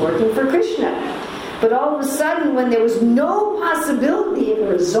thought I was working for Krishna. But all of a sudden, when there was no possibility of a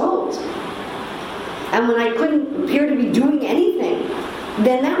result, and when I couldn't appear to be doing anything,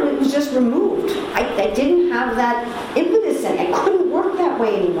 then that was just removed. I didn't have that impetus, and I couldn't work that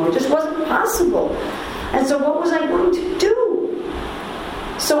way anymore. It just wasn't possible. And so what was I going to do?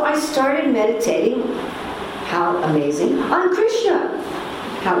 So I started meditating, how amazing, on Krishna.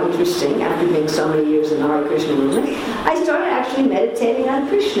 How interesting, after being so many years in the Hare Krishna movement, I started actually meditating on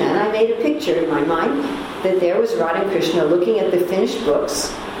Krishna, and I made a picture in my mind that there was Radha and Krishna looking at the finished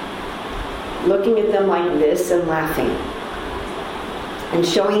books, looking at them like this and laughing, and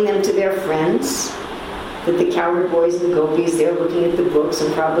showing them to their friends, that the cowherd boys and the gopis, they're looking at the books,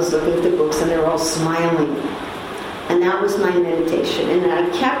 and Prabhupada's looking at the books, and they're all smiling. And that was my meditation. And I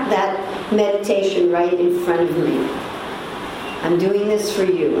kept that meditation right in front of me. I'm doing this for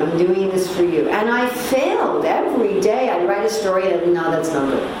you. I'm doing this for you. And I failed every day. I'd write a story and no, that's not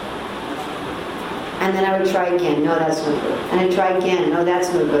good. And then I would try again. No, that's no good. And I'd try again. No,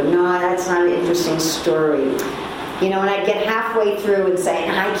 that's no good. No, that's not an interesting story. You know, and I'd get halfway through and say,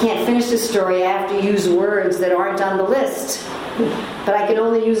 I can't finish the story. I have to use words that aren't on the list. But I can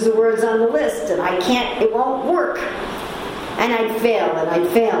only use the words on the list, and it won't work. And I'd fail,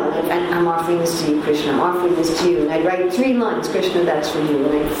 and I'm offering this to you, Krishna, I'm offering this to you. And I'd write 3 months, Krishna, that's for you.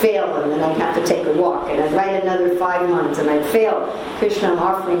 And I'd fail, and then I'd have to take a walk. And I'd write another 5 months, and I'd fail, Krishna, I'm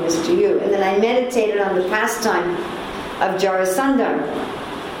offering this to you. And then I meditated on the pastime of Jarasandha.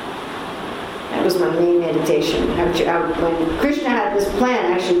 That was my main meditation. When Krishna had this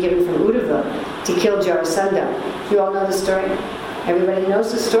plan, actually given from Uddhava, to kill Jarasandha. You all know the story? Everybody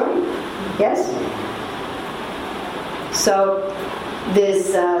knows the story? Yes? So,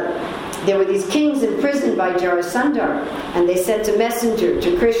 there were these kings imprisoned by Jarasandha, and they sent a messenger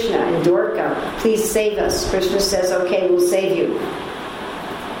to Krishna and Dwarka, please save us. Krishna says, okay, we'll save you.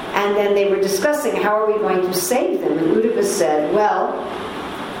 And then they were discussing, how are we going to save them? And Uddhava said, well,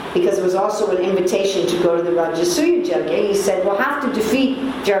 because it was also an invitation to go to the Rajasuya Yajna, he said, we'll have to defeat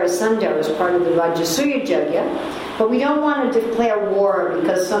Jarasandha as part of the Rajasuya Yajna, but we don't want to declare war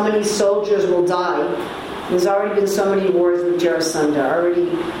because so many soldiers will die. There's already been so many wars with Jarasandha, already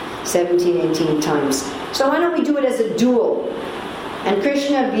 17, 18 times. So why don't we do it as a duel? And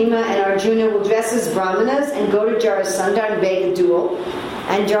Krishna, Bhima, and Arjuna will dress as Brahmanas and go to Jarasandha and beg a duel.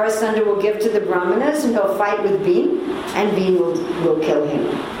 And Jarasandha will give to the Brahmanas, and he'll fight with Bhima, and Bhima will kill him.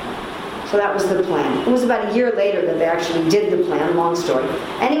 So that was the plan. It was about a year later that they actually did the plan, long story.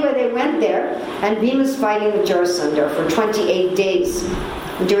 Anyway, they went there, and Bhima's fighting with Jarasandha for 28 days.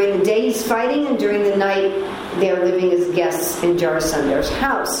 During the day he's fighting, and during the night they are living as guests in Jarasandha's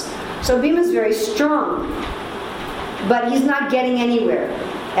house. So Bhima's very strong, but he's not getting anywhere.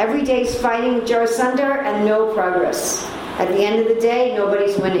 Every day he's fighting with Jarasandha and no progress. At the end of the day,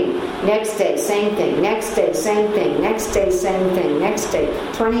 nobody's winning. Next day, same thing. Next day, same thing. Next day, same thing. Next day,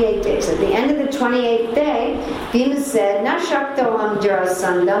 28 days. At the end of the 28th day, Bhima said, Na shaktoham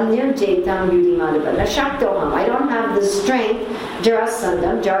Jarasandham nirjetam yudimadava. Na shaktoham, I don't have the strength,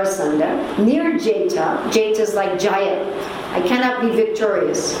 Jarasandha, nirjeta, jeta is like Jaya. I cannot be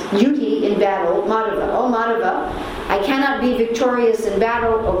victorious. Yudhi in battle, Madhava. Oh Madhava, I cannot be victorious in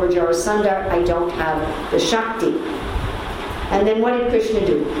battle over Jarasandha. I don't have the Shakti. And then what did Krishna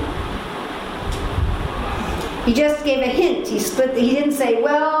do? He just gave a hint. He didn't say,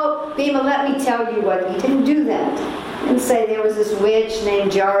 well, Bhima, let me tell you what. He didn't do that. He didn't say there was this witch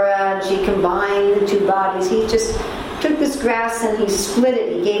named Jara and she combined the two bodies. He just took this grass and he split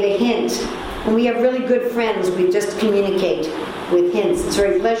it. He gave a hint. When we have really good friends, we just communicate with hints. It's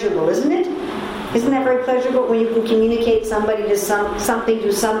very pleasurable, isn't it? Isn't that very pleasurable when you can communicate something to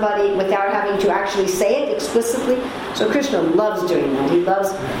somebody without having to actually say it explicitly? So Krishna loves doing that. He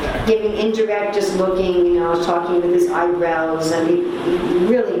loves giving indirect, just looking, talking with his eyebrows, and he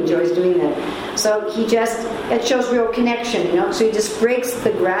really enjoys doing that. So it shows real connection, So he just breaks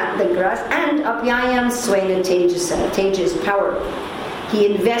the grass, and apyayam swena tejasa, tejas power. He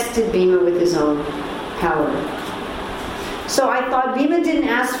invested Bhima with his own power. So I thought Bhima didn't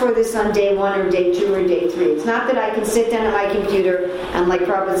ask for this on day 1 or day 2 or day 3. It's not that I can sit down at my computer and, like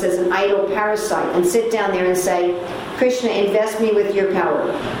Prabhupada says, an idle parasite, and sit down there and say, Krishna, invest me with your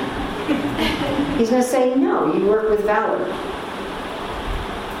power. He's going to say, no, you work with valor.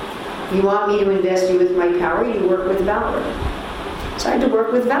 You want me to invest you with my power, you work with valor. So I had to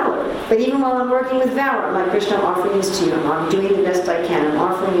work with valor. But even while I'm working with valor, I'm like, Krishna, I'm offering this to you. I'm doing the best I can. I'm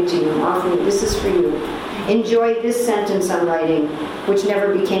offering it to you. I'm offering it. This is for you. Enjoy this sentence I'm writing, which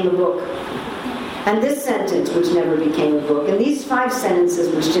never became a book. And this sentence, which never became a book. And these 5 sentences,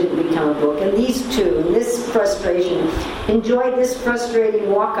 which didn't become a book. And these 2, and this frustration. Enjoy this frustrating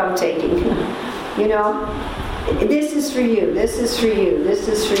walk I'm taking. This is for you. This is for you. This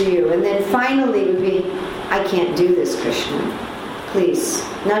is for you. And then finally it would be, I can't do this, Krishna. Please.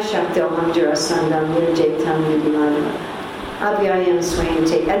 Na shaktoham jarasandham nirjetam yudimadava. Abhyayam swayam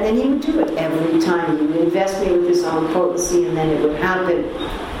take. And then he would do it every time. He would invest me with his own potency, and then it would happen.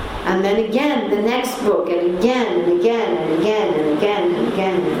 And then again, the next book, and again, and again, and again, and again, and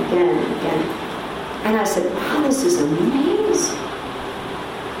again, and again, and again. And I said, wow, this is amazing.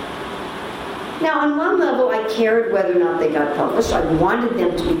 Now, on one level, I cared whether or not they got published. I wanted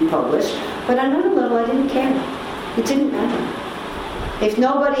them to be published. But on another level, I didn't care. It didn't matter. If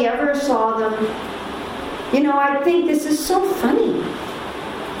nobody ever saw them, I think this is so funny.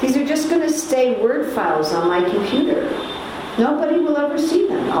 These are just going to stay Word files on my computer. Nobody will ever see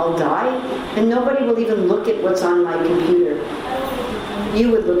them. I'll die, and nobody will even look at what's on my computer.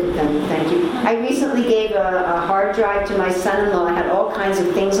 You would look at them, thank you. I recently gave a hard drive to my son-in-law. I had all kinds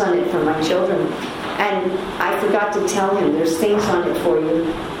of things on it for my children. And I forgot to tell him, there's things on it for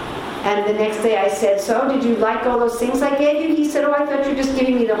you. And the next day I said, so did you like all those things I gave you? He said, oh, I thought you were just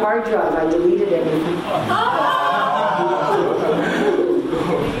giving me the hard drive. I deleted everything.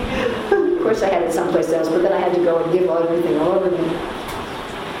 Of course I had it someplace else, but then I had to go and give everything all over again.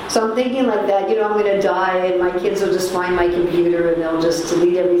 So I'm thinking like that, I'm going to die and my kids will just find my computer and they'll just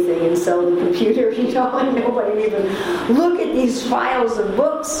delete everything and sell the computer, and nobody will even look at these files of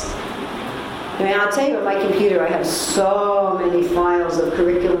books. I'll tell you, on my computer I have so many files of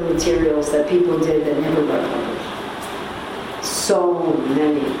curriculum materials that people did that never got published. So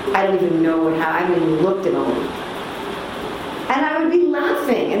many. I don't even know how. I haven't even looked at all. And I would be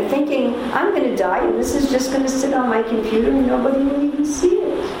laughing and thinking, I'm going to die and this is just going to sit on my computer and nobody will even see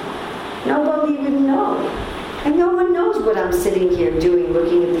it. Nobody will know. And no one knows what I'm sitting here doing,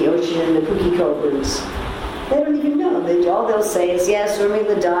 looking at the ocean and the Pukiko birds. They don't even know. All they'll say is, yes,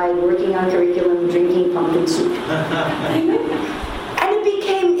 Urmila died working on curriculum, drinking pumpkin soup. And it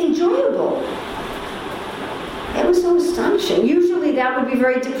became enjoyable. It was so astonishing. Usually that would be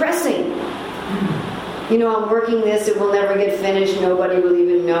very depressing. I'm working this, it will never get finished, nobody will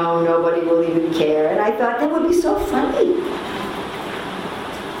even know, nobody will even care. And I thought, that would be so funny.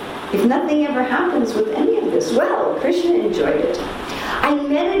 If nothing ever happens with any of this, well, Krishna enjoyed it. I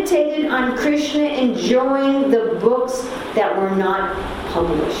meditated on Krishna enjoying the books that were not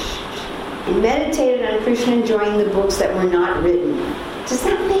published. I meditated on Krishna enjoying the books that were not written. Does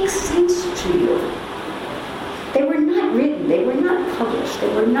that make sense to you? They were not written, they were not published,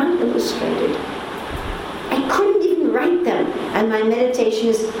 they were not illustrated. I couldn't even write them. And my meditation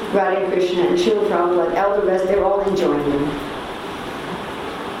is Radha Krishna and Srila Prabhupada, Elder Rest, they're all enjoying them.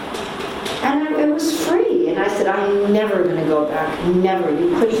 And it was free. And I said, I'm never going to go back. Never.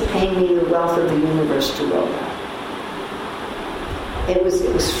 You couldn't pay me the wealth of the universe to go back. It was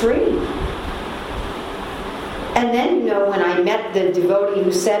free. And then, when I met the devotee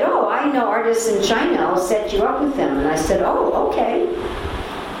who said, oh, I know artists in China, I'll set you up with them. And I said, oh, okay.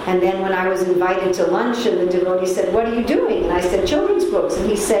 And then when I was invited to lunch, and the devotee said, what are you doing? And I said, children's books. And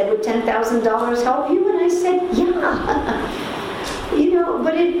he said, would $10,000 help you? And I said, yeah.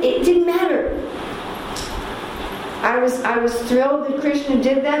 But it didn't matter. I was thrilled that Krishna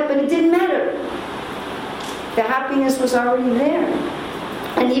did that, but it didn't matter. The happiness was already there.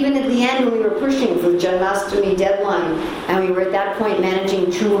 And even at the end, when we were pushing for the Janmashtami deadline, and we were at that point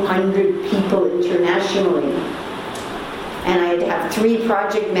managing 200 people internationally, and I had to have 3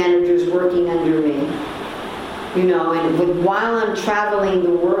 project managers working under me, and while I'm traveling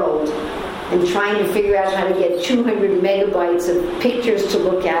the world and trying to figure out how to get 200 megabytes of pictures to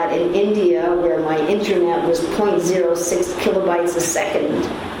look at in India, where my internet was 0.06 kilobytes a second.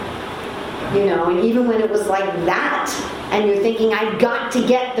 And even when it was like that, and you're thinking, I've got to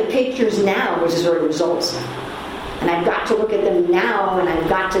get the pictures now, which is sort of results. And I've got to look at them now, and I've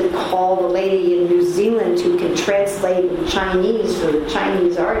got to call the lady in New Zealand who can translate in Chinese for the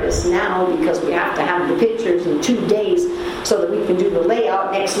Chinese artists now, because we have to have the pictures in 2 days so that we can do the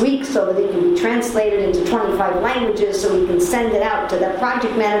layout next week, so that it can be translated into 25 languages, so we can send it out to that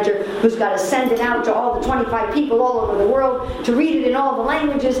project manager who's got to send it out to all the 25 people all over the world to read it in all the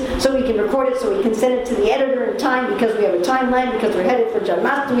languages, so we can record it, so we can send it to the editor in time, because we have a timeline, because we're headed for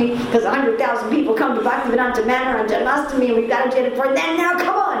Janmashtami, because 100,000 people come to Bhaktivedanta Manor on Janmashtami, and we've got to get it for them now,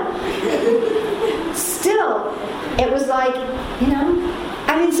 come on! Still, it was like,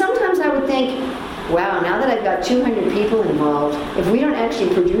 sometimes I would think, wow, now that I've got 200 people involved, if we don't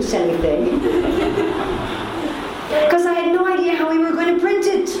actually produce anything, because I had no idea how we were going to print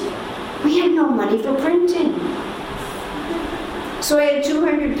it. We had no money for printing. So I had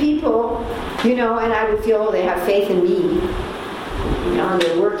 200 people, and I would feel, they have faith in me. And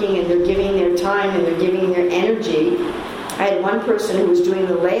they're working, and they're giving their time, and they're giving their energy. I had one person who was doing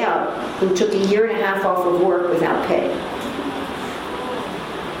the layout who took 1.5 years off of work without pay.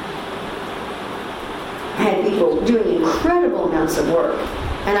 I had people doing incredible amounts of work.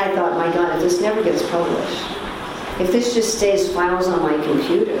 And I thought, my God, if this never gets published, if this just stays files on my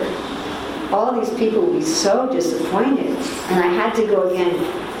computer, all these people will be so disappointed. And I had to go again,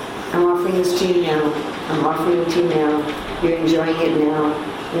 I'm offering this to you now. I'm offering it to you now. You're enjoying it now.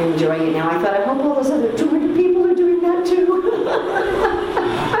 You're enjoying it now. I thought, I hope all those other 200 people are doing that too.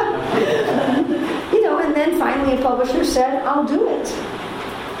 And then finally a publisher said, I'll do it.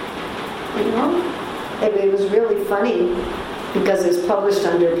 It was really funny because it's published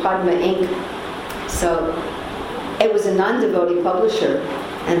under Padma Inc. So it was a non-devotee publisher,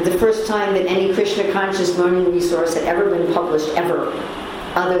 and the first time that any Krishna conscious learning resource had ever been published ever,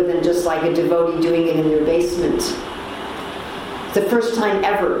 other than just like a devotee doing it in their basement. The first time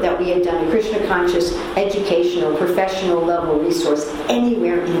ever that we had done a Krishna conscious educational, professional level resource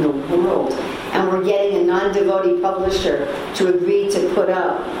anywhere in the world. And we're getting a non-devotee publisher to agree to put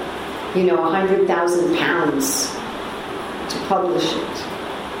up, 100,000 pounds to publish it.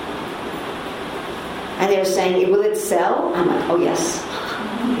 And they were saying, will it sell? I'm like, oh yes.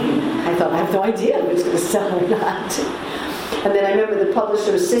 I thought, I have no idea if it's going to sell or not. And then I remember the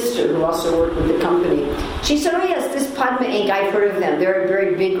publisher's sister, who also worked with the company, she said, oh yes, this Padma Inc., I've heard of them. They're a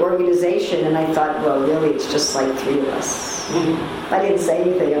very big organization. And I thought, well, really, it's just like 3 of us. I didn't say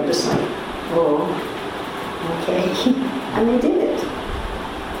anything. I'm just like, oh, okay. And they did it.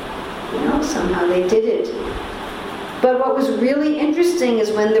 Somehow they did it. But what was really interesting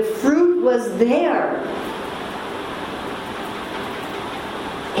is when the fruit was there,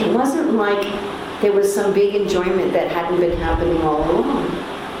 it wasn't like there was some big enjoyment that hadn't been happening all along.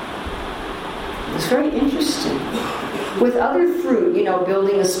 It was very interesting. With other fruit,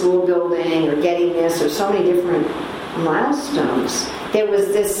 building a school building or getting this or so many different milestones, there was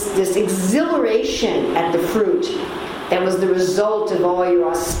this exhilaration at the fruit that was the result of all your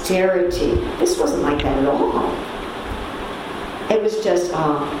austerity. This wasn't like that at all. It was just,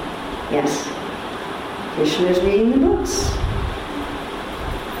 yes, Krishna's reading the books.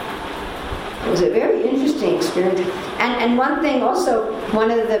 It was a very interesting experience. And one thing also,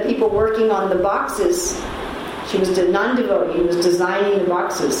 one of the people working on the boxes, She was a non-devotee who was designing the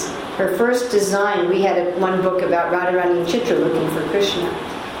boxes. Her first design, we had one book about Radharani and Chitra looking for Krishna.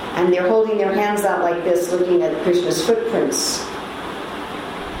 And they're holding their hands out like this, looking at Krishna's footprints.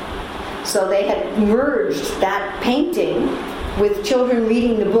 So they had merged that painting with children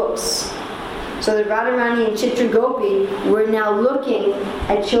reading the books. So the Radharani and Chitra Gopi were now looking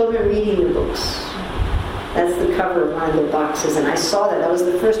at children reading the books. That's the cover of one of the boxes. And I saw that. That was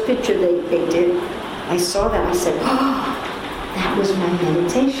the first picture they did. I saw that. I said, oh, that was my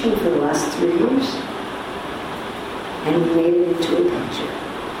meditation for the last 3 years. And we made it into a picture.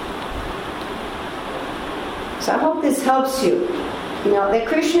 So I hope this helps you. You know, that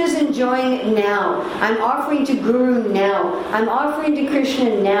Krishna is enjoying it now. I'm offering to Guru now. I'm offering to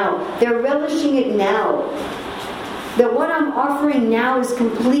Krishna now. They're relishing it now. That what I'm offering now is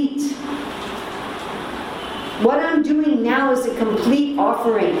complete. What I'm doing now is a complete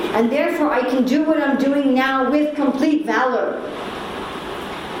offering. And therefore I can do what I'm doing now with complete valor.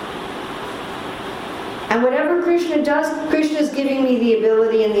 And whatever Krishna does, Krishna is giving me the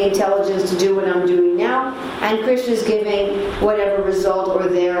ability and the intelligence to do what I'm doing now. And Krishna is giving whatever result or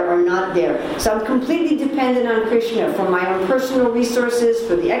there or not there. So I'm completely dependent on Krishna for my own personal resources,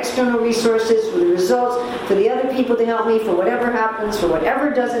 for the external resources, for the results, for the other people to help me, for whatever happens, for whatever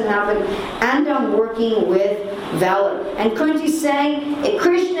doesn't happen. And I'm working with valor. And Kunti's saying,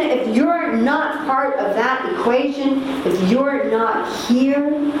 Krishna, if you're not part of that equation, if you're not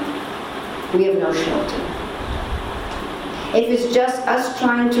here, we have no shelter. If it's just us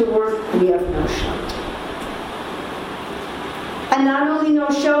trying to work, we have no shelter. And not only no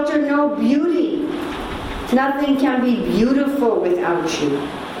shelter, no beauty. Nothing can be beautiful without you.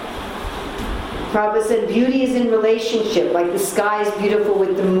 Prabhupada said beauty is in relationship, like the sky is beautiful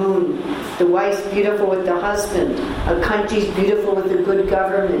with the moon, the wife's beautiful with the husband, a country's beautiful with a good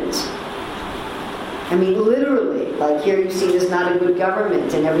government. I mean, literally, like here you see there's not a good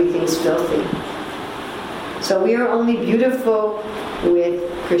government and everything's filthy. So we are only beautiful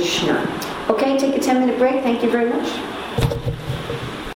with Krishna. Okay, take a 10-minute break. Thank you very much.